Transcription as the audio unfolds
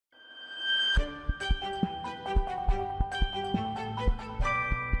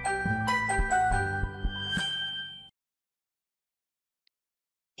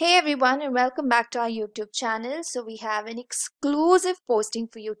Hey everyone, and welcome back to our YouTube channel. So we have an exclusive posting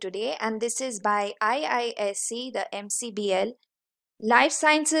for you today, and this is by IISc, the MCBL, Life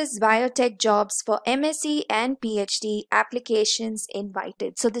Sciences Biotech Jobs for MSc and PhD Applications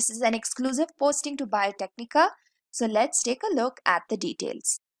Invited. So this is an exclusive posting to Biotechnica. So let's take a look at the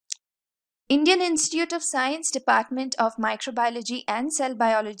details. Indian Institute of Science Department of Microbiology and Cell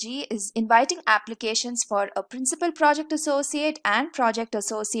Biology is inviting applications for a Principal Project Associate and Project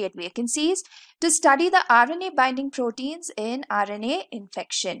Associate vacancies to study the RNA binding proteins in RNA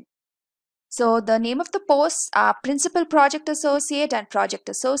infection. So the name of the posts are Principal Project Associate and Project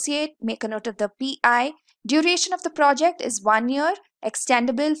Associate. Make a note of the PI. Duration of the project is 1 year,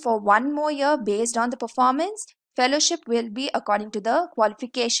 extendable for 1 more year based on the performance. Fellowship will be according to the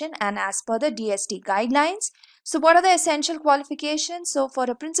qualification and as per the DST guidelines. So what are the essential qualifications? So for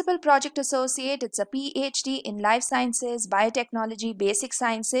a Principal Project Associate, it's a PhD in Life Sciences, Biotechnology, Basic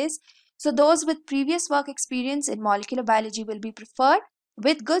Sciences. So those with previous work experience in molecular biology will be preferred,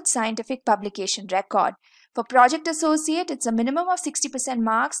 with good scientific publication record. For Project Associate, it's a minimum of 60%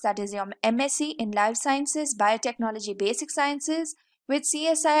 marks, that is your MSc in Life Sciences, Biotechnology, Basic Sciences with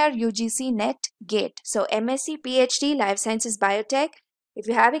CSIR UGC NET GATE. So MSc, PhD, Life Sciences, Biotech. If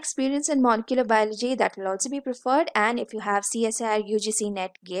you have experience in molecular biology, that will also be preferred, and if you have CSIR UGC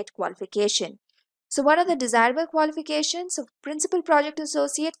NET GATE qualification. So what are the desirable qualifications? So Principal Project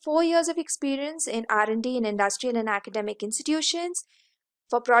Associate, 4 years of experience in R&D in industrial and academic institutions.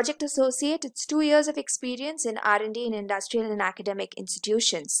 For Project Associate, it's 2 years of experience in R&D in industrial and academic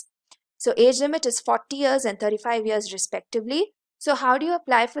institutions. So age limit is 40 years and 35 years respectively. So how do you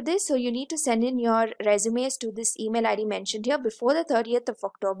apply for this? So you need to send in your resumes to this email ID mentioned here before the 30th of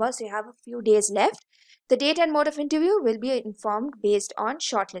October. So you have a few days left. The date and mode of interview will be informed based on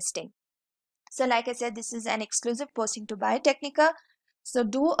shortlisting. So like I said, this is an exclusive posting to Biotechnica. So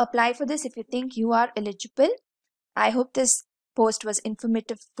do apply for this if you think you are eligible. I hope this post was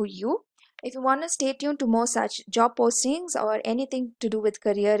informative for you. If you want to stay tuned to more such job postings or anything to do with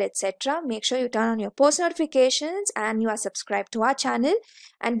career, etc., make sure you turn on your post notifications and you are subscribed to our channel.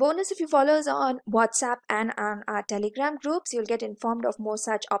 And bonus, if you follow us on WhatsApp and on our Telegram groups, you'll get informed of more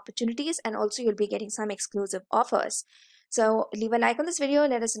such opportunities, and also you'll be getting some exclusive offers. So leave a like on this video.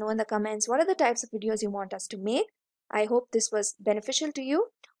 Let us know in the comments what are the types of videos you want us to make. I hope this was beneficial to you.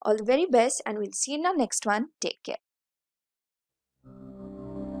 All the very best, and we'll see you in our next one. Take care.